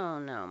 Oh,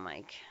 no,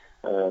 Mike.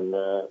 And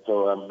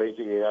so I'm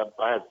basically,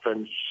 I had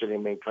friends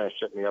sitting me trying to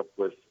set me up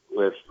with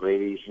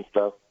ladies and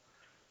stuff.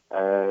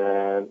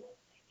 And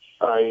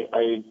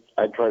I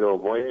try to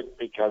avoid it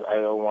because I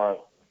don't want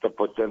to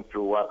put them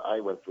through what I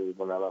went through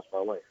when I lost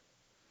my wife.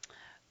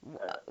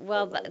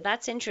 Well,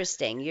 that's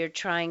interesting.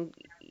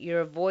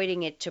 You're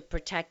avoiding it to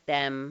protect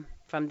them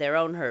from their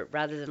own hurt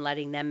rather than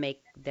letting them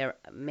make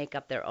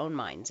up their own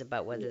minds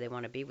about whether they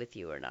want to be with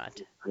you or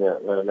not. Yeah,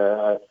 and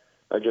I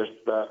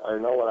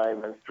know what I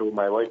went through.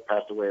 My wife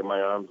passed away in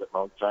my arms at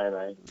Mount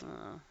Sinai,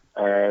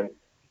 and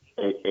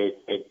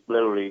it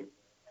literally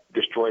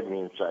destroyed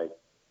me inside.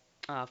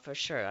 Oh, for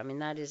sure. I mean,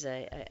 that is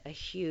a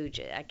huge.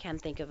 I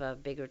can't think of a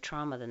bigger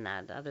trauma than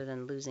that, other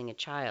than losing a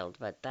child.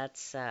 But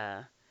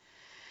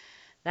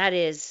that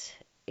is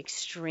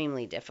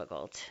extremely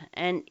difficult.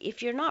 And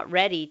if you're not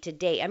ready to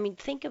date, I mean,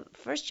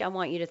 first I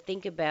want you to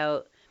think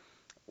about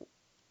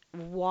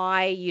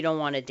why you don't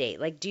want to date.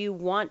 Like, do you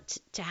want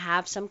to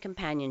have some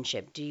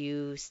companionship? Do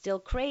you still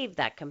crave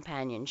that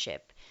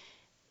companionship?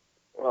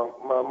 Well,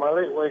 my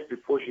late wife,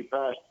 before she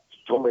passed,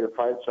 told me to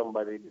find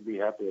somebody to be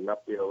happy and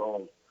not be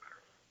alone.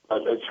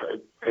 But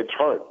it's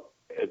hard.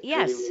 It's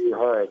Yes. really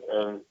hard.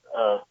 And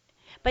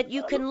but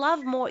you can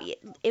love more.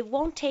 It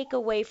won't take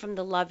away from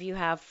the love you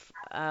have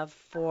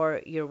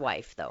for your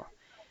wife, though.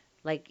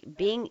 Like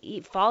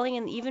falling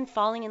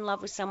in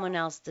love with someone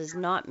else does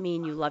not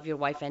mean you love your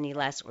wife any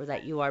less or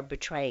that you are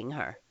betraying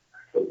her.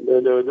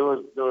 There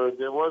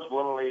was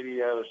one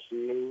lady I was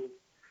seeing,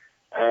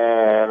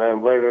 and I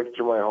invited her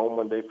to my home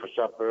one day for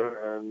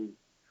supper, and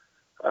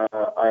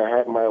I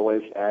had my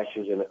wife's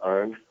ashes in an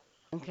urn.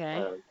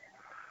 Okay.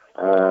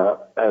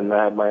 And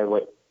I had my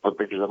wife put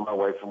pictures of my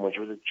wife from when she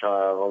was a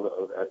child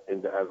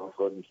into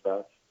adulthood and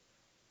stuff.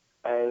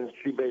 And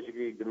she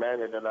basically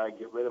demanded that I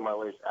get rid of my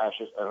wife's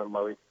ashes and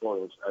my wife's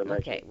clothes.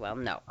 Okay, well,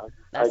 no.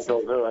 I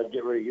told her I'd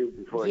get rid of you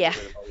before I get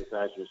rid of my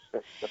wife's ashes.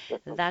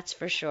 That's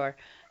for sure.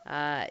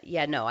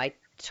 Yeah, no, I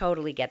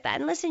totally get that.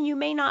 And listen, you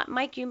may not,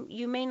 Mike,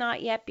 you may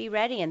not yet be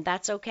ready, and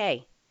that's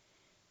okay.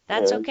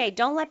 That's okay.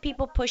 Don't let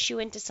people push you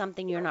into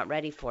something you're not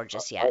ready for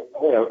just yet.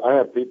 I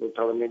have people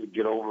telling me to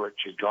get over it.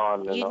 She's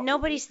gone. You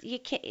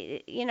can't,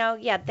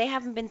 yeah, they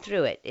haven't been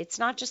through it. It's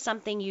not just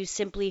something you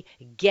simply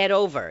get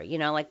over,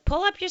 like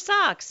pull up your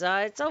socks.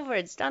 It's over.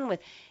 It's done with.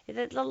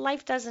 The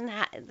life doesn't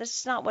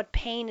this is not what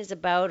pain is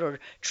about, or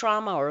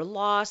trauma or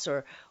loss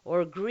or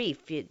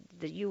grief.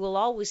 You will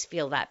always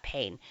feel that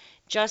pain.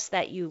 Just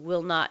that you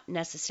will not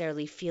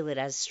necessarily feel it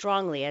as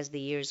strongly as the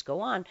years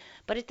go on,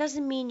 but it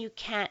doesn't mean you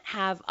can't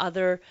have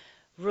other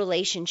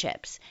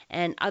relationships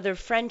and other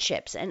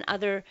friendships and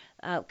other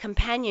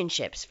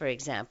companionships, for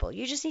example.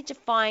 You just need to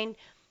find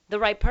the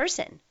right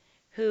person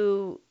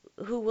who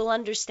will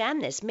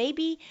understand this.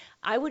 Maybe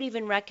I would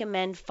even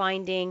recommend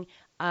finding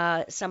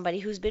somebody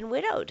who's been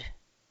widowed.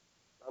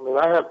 I mean,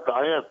 I have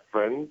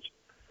friends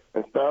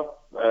and stuff.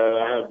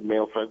 I have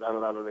male friends and a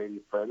lot of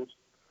lady friends.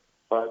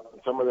 But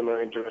some of them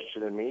are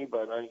interested in me,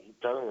 but I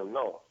keep telling them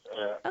no.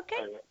 Okay.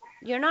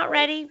 You're not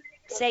ready.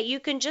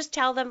 You can just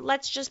tell them,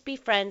 let's just be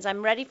friends.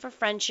 I'm ready for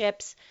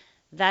friendships.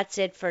 That's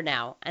it for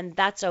now. And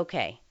that's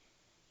okay.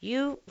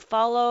 You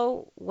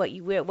follow what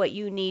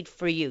you need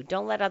for you.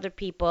 Don't let other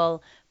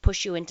people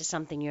push you into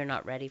something you're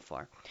not ready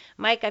for.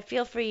 Mike, I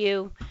feel for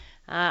you.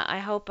 I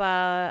hope,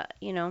 I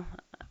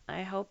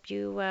hope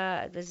you,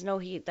 there's no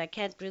heat. I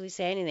can't really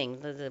say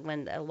anything.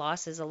 When a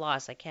loss is a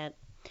loss,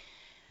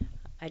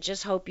 I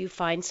just hope you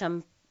find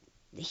some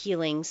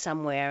healing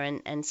somewhere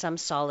and some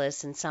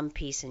solace and some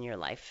peace in your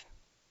life.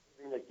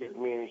 The thing that gives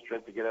me any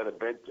strength to get out of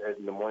bed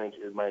in the morning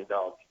is my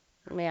dog.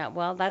 Yeah,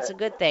 well, that's a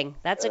good thing.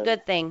 That's a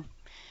good thing.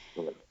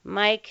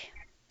 Mike,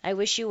 I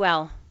wish you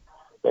well.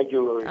 Thank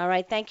you, Laurie. All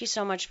right, thank you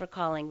so much for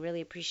calling.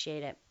 Really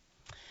appreciate it.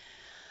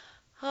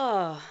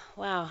 Oh,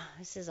 wow,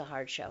 this is a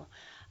hard show.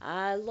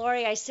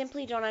 Laurie, I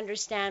simply don't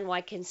understand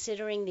why,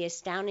 considering the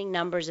astounding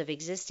numbers of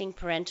existing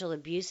parental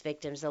abuse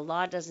victims, the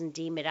law doesn't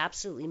deem it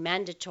absolutely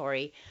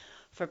mandatory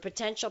for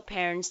potential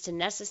parents to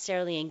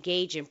necessarily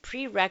engage in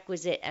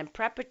prerequisite and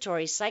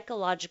preparatory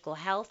psychological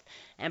health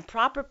and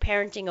proper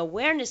parenting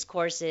awareness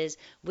courses,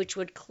 which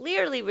would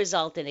clearly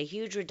result in a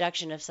huge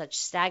reduction of such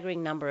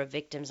staggering number of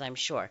victims, I'm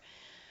sure.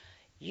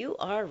 You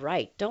are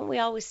right. Don't we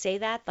always say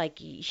that? Like,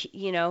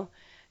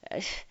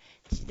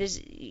 there's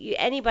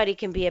anybody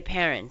can be a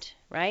parent,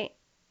 right?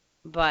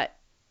 But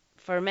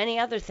for many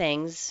other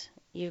things,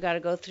 you've got to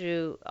go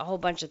through a whole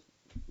bunch of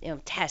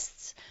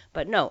tests.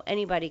 But no,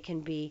 anybody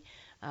can be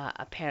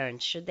a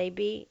parent. Should they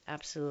be?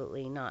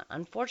 Absolutely not.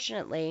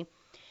 Unfortunately,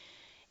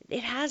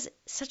 it has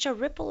such a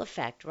ripple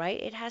effect,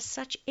 right? It has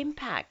such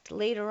impact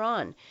later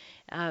on.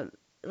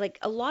 Like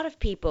a lot of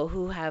people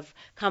who have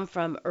come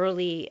from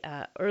early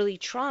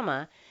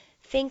trauma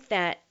think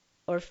that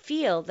or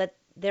feel that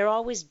they're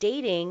always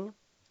dating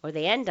or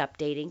they end up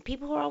dating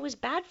people who are always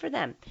bad for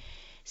them.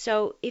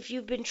 So if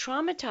you've been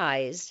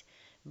traumatized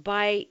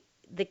by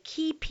the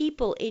key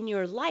people in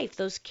your life,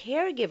 those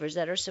caregivers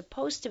that are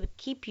supposed to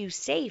keep you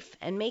safe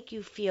and make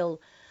you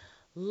feel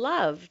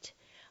loved,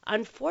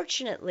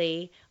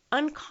 unfortunately,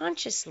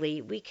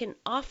 unconsciously, we can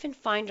often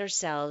find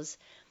ourselves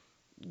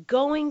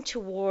going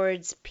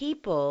towards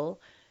people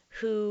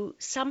who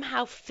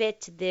somehow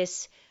fit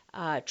this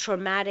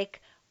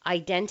traumatic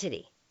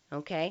identity.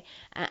 Okay?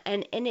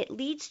 And it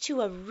leads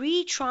to a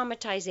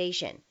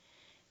re-traumatization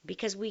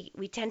because we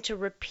tend to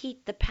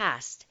repeat the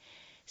past.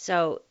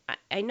 So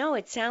I know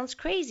it sounds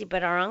crazy,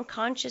 but our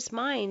unconscious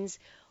minds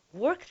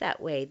work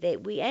that way.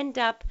 We end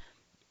up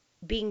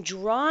being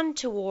drawn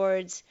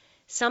towards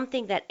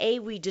something that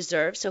we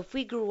deserve. So if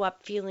we grew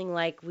up feeling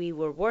like we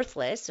were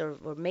worthless or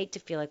were made to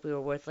feel like we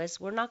were worthless,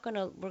 we're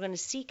going to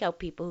seek out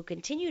people who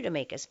continue to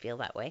make us feel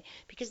that way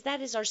because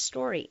that is our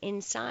story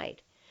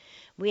inside.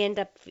 We end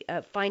up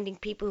finding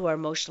people who are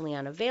emotionally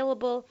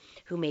unavailable,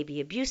 who may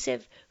be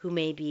abusive, who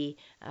may be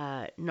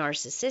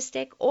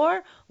narcissistic,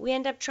 or we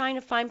end up trying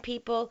to find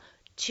people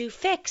to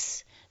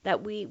fix,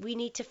 that we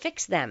need to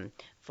fix them,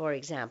 for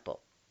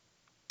example.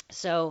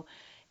 So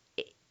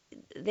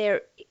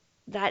there,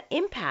 that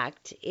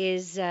impact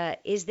is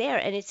there,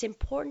 and it's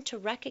important to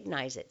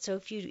recognize it. So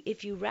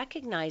if you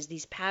recognize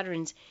these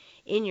patterns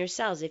in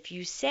yourselves, if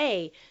you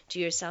say to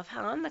yourself,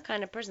 "Hell, I'm the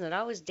kind of person that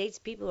always dates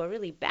people who are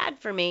really bad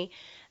for me,"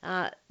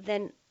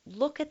 then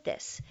look at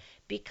this,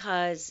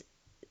 because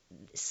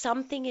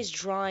something is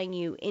drawing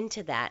you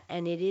into that,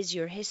 and it is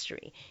your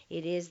history.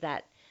 It is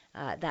that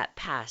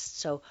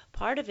past. So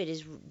part of it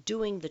is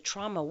doing the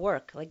trauma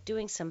work, like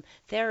doing some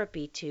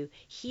therapy to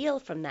heal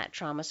from that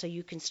trauma so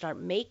you can start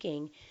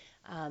making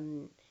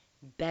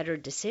better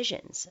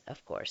decisions,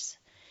 of course.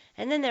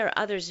 And then there are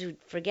others who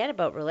forget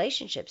about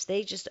relationships.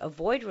 They just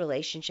avoid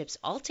relationships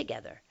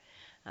altogether.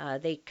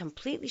 They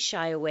completely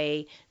shy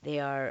away.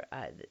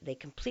 They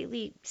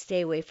completely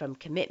stay away from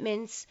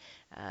commitments.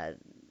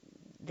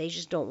 They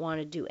just don't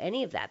want to do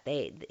any of that.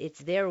 It's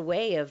their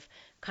way of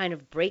kind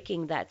of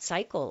breaking that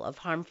cycle of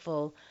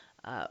harmful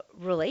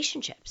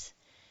relationships.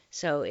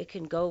 So it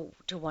can go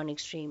to one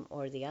extreme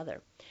or the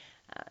other.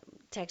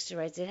 Texter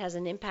writes, it has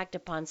an impact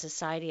upon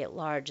society at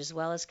large, as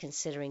well as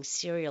considering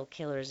serial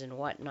killers and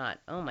whatnot.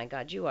 Oh my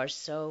God, you are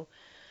so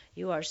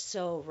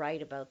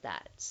right about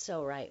that.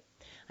 So right.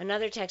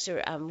 Another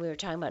texter, we were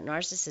talking about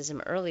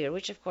narcissism earlier,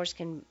 which of course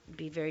can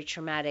be very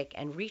traumatic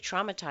and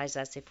re-traumatize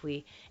us if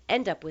we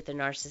end up with a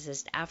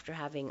narcissist after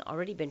having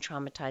already been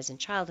traumatized in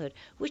childhood,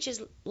 which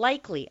is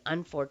likely,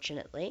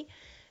 unfortunately,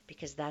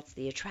 because that's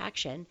the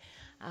attraction.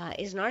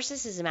 Is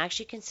narcissism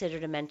actually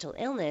considered a mental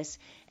illness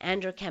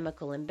and or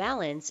chemical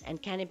imbalance,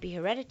 and can it be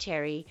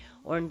hereditary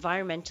or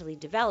environmentally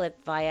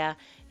developed via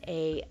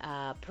a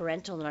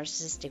parental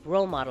narcissistic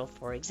role model,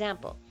 for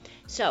example?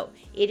 So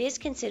it is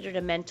considered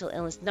a mental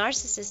illness.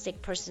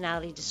 Narcissistic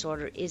personality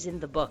disorder is in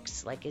the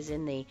books, like is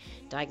in the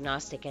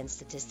Diagnostic and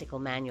Statistical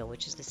Manual,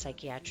 which is the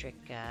psychiatric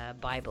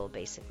Bible,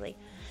 basically.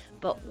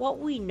 But what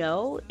we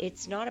know,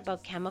 it's not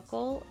about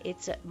chemical,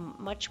 it's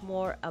much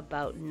more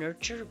about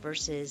nurture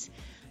versus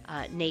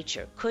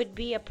nature. Could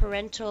be a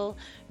parental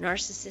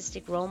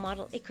narcissistic role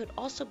model. It could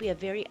also be a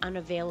very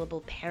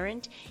unavailable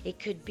parent. It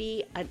could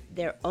be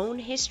their own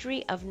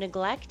history of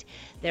neglect,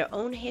 their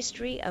own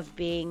history of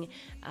being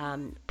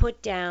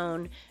put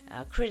down,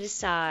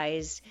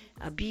 criticized,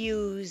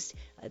 abused,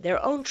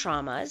 their own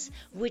traumas,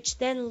 which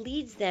then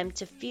leads them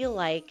to feel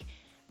like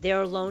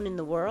they're alone in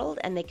the world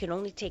and they can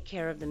only take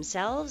care of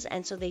themselves.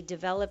 And so they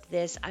develop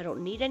this, I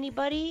don't need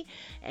anybody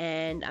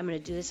and I'm going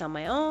to do this on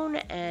my own.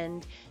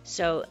 And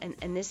so,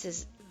 and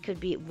this could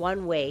be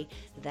one way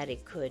that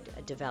it could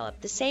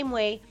develop. The same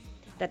way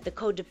that the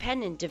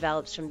codependent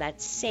develops from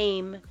that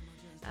same,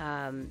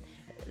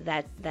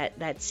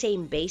 that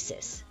same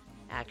basis,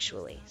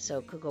 actually. So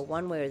it could go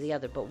one way or the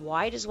other. But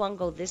why does one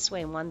go this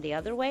way and one the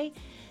other way?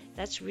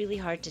 That's really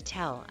hard to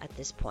tell at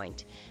this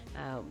point.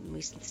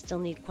 We still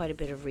need quite a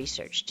bit of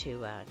research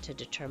to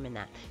determine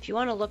that. If you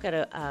want to look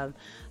at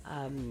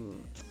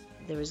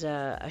there was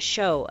a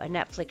show, a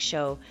Netflix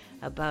show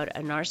about a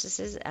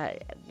narcissist.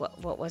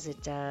 What was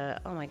it?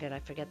 Oh my God, I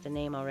forget the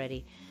name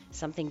already.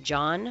 Something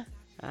John.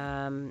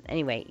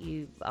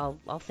 Anyway,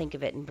 I'll think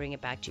of it and bring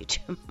it back to you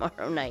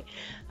tomorrow night.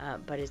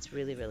 But it's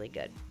really, really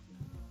good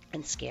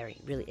and scary.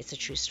 Really, it's a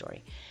true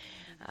story.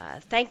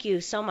 Thank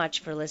you so much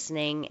for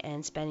listening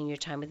and spending your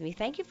time with me.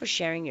 Thank you for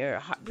sharing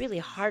your really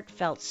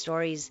heartfelt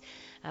stories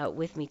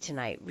with me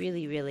tonight.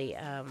 Really, really,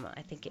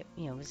 I think it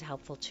was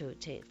helpful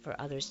for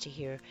others to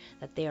hear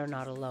that they are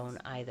not alone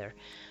either.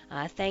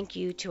 Thank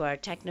you to our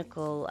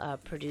technical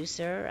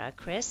producer,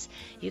 Chris.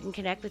 You can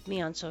connect with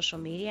me on social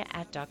media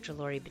at Dr.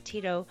 Laurie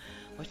Betito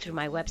or through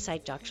my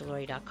website,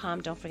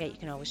 drlaurie.com. Don't forget, you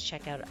can always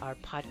check out our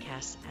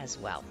podcasts as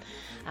well.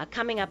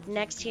 Coming up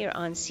next here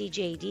on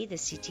CJD, the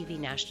CTV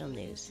National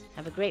News.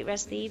 Have a great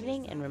rest of the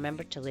evening, and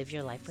remember to live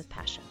your life with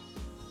passion.